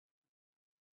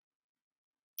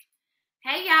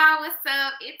Hey y'all, what's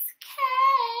up? It's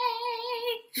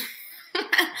Kay.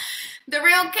 The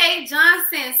real Kay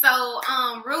Johnson. So,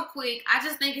 real quick, I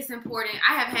just think it's important.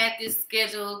 I have had this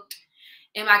scheduled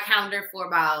in my calendar for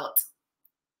about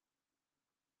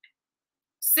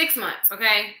 6 months,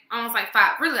 okay? Almost like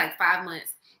 5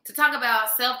 months, to talk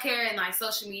about self-care and like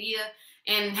social media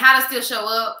and how to still show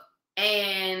up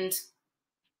and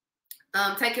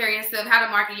take care of yourself, how to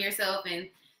market yourself and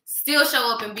still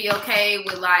show up and be okay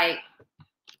with like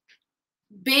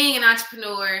being an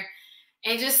entrepreneur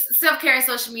and just self-care and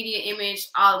social media image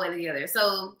all the way together.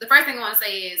 So the first thing I want to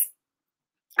say is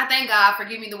I thank God for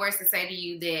giving me the words to say to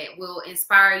you that will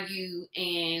inspire you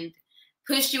and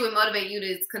push you and motivate you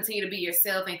to continue to be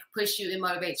yourself and push you and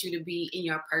motivate you to be in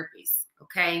your purpose,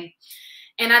 okay?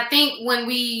 And I think when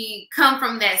we come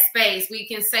from that space, we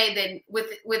can say that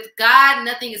with God,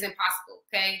 nothing is impossible,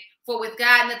 okay? For with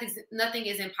God, nothing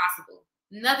is impossible.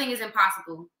 Nothing is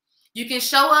impossible. You can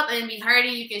show up and be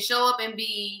hurting. You can show up and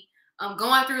be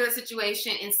going through a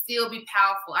situation and still be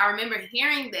powerful. I remember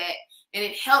hearing that, and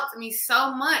it helped me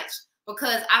so much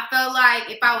because I felt like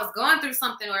if I was going through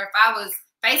something or if I was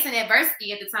facing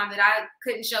adversity at the time that I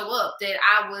couldn't show up, that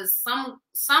I was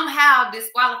somehow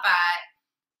disqualified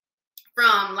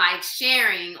from like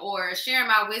sharing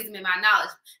my wisdom and my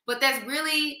knowledge. But that's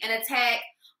really an attack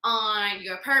on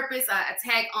your purpose, an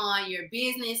attack on your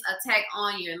business, attack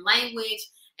on your language,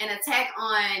 an attack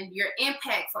on your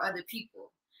impact for other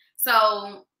people.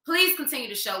 So please continue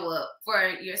to show up for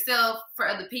yourself, for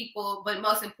other people, but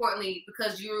most importantly,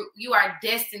 because you are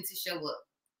destined to show up.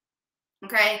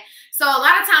 Okay, so a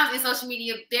lot of times in social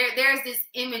media, there's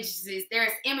images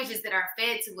that are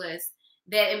fed to us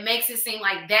that it makes it seem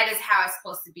like that is how it's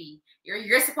supposed to be.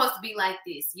 You're supposed to be like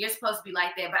this. You're supposed to be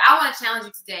like that. But I want to challenge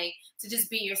you today to just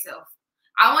be yourself.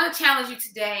 I want to challenge you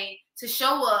today to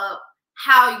show up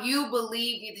how you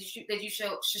believe that you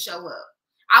should show up.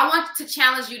 I want to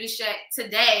challenge you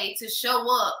today to show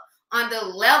up on the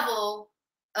level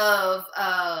of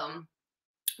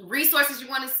resources you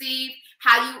want to see,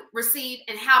 how you receive,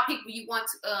 and how you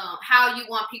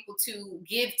want people to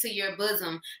give to your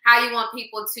bosom, how you want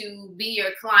people to be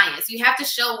your clients. You have to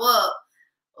show up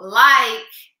like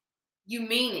you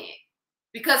mean it,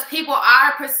 because people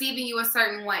are perceiving you a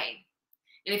certain way.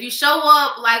 And if you show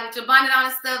up like with your bonnet on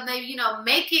and stuff, maybe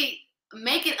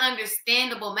make it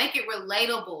understandable, make it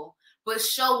relatable, but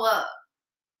show up.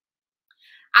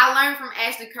 I learned from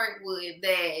Ashley Kirkwood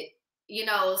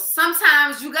that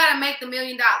sometimes you got to make the $1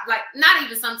 million. Like, not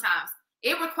even sometimes.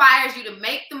 It requires you to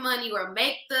make the money or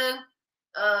make the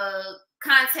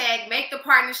contact, make the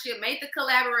partnership, make the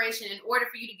collaboration in order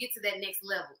for you to get to that next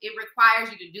level. It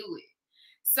requires you to do it.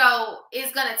 So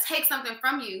it's going to take something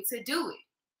from you to do it.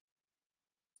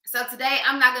 So today,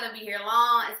 I'm not going to be here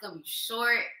long. It's going to be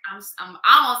short. I'm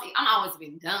almost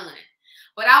been done.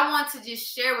 But I want to just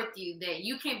share with you that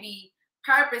you can be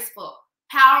purposeful,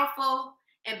 powerful,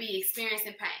 and be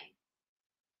experiencing pain.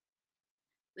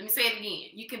 Let me say it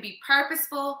again. You can be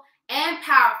purposeful and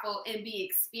powerful and be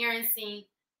experiencing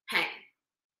pain.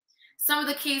 Some of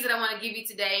the keys that I want to give you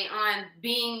today on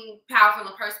being powerful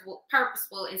and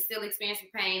purposeful and still experiencing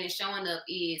pain and showing up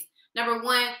is, number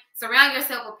one, surround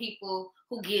yourself with people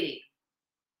who get it.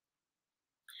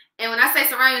 And when I say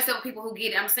surround yourself with people who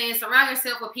get it, I'm saying surround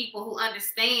yourself with people who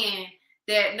understand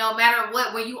that no matter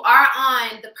what, when you are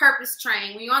on the purpose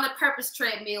train, when you're on the purpose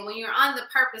treadmill, when you're on the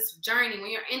purpose journey, when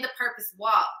you're in the purpose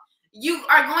walk, you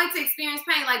are going to experience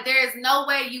pain. Like, there is no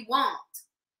way you won't.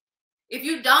 If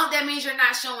you don't, that means you're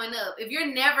not showing up. If you're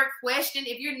never questioned,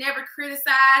 if you're never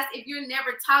criticized, if you're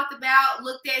never talked about,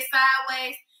 looked at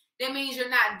sideways, that means you're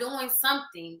not doing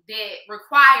something that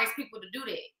requires people to do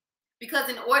that. Because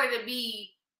in order to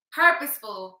be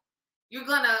purposeful, you're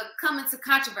going to come into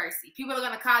controversy. People are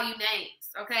going to call you names,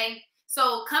 okay?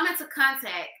 So come into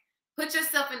contact. Put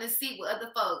yourself in the seat with other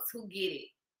folks who get it,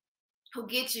 who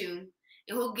get you,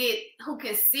 and who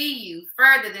can see you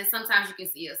further than sometimes you can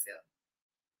see yourself.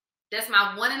 That's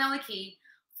my one and only key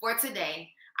for today.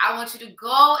 I want you to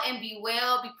go and be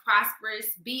well, be prosperous,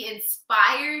 be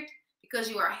inspired, because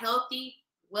you are healthy,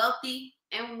 wealthy,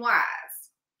 and wise.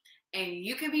 And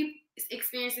you can be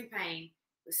experiencing pain,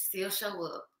 but still show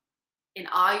up in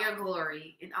all your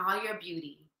glory, in all your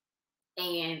beauty,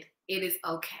 and it is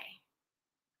okay.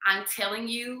 I'm telling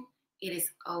you, it is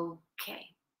okay.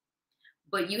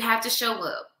 But you have to show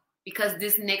up, because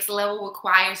this next level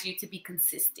requires you to be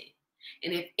consistent.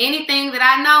 And if anything that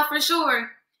I know for sure,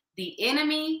 the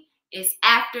enemy is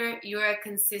after your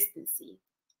consistency.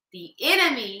 The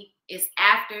enemy is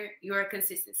after your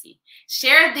consistency.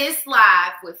 Share this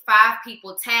live with 5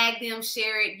 people. Tag them,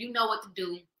 share it. You know what to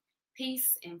do.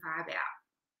 Peace and vibe out.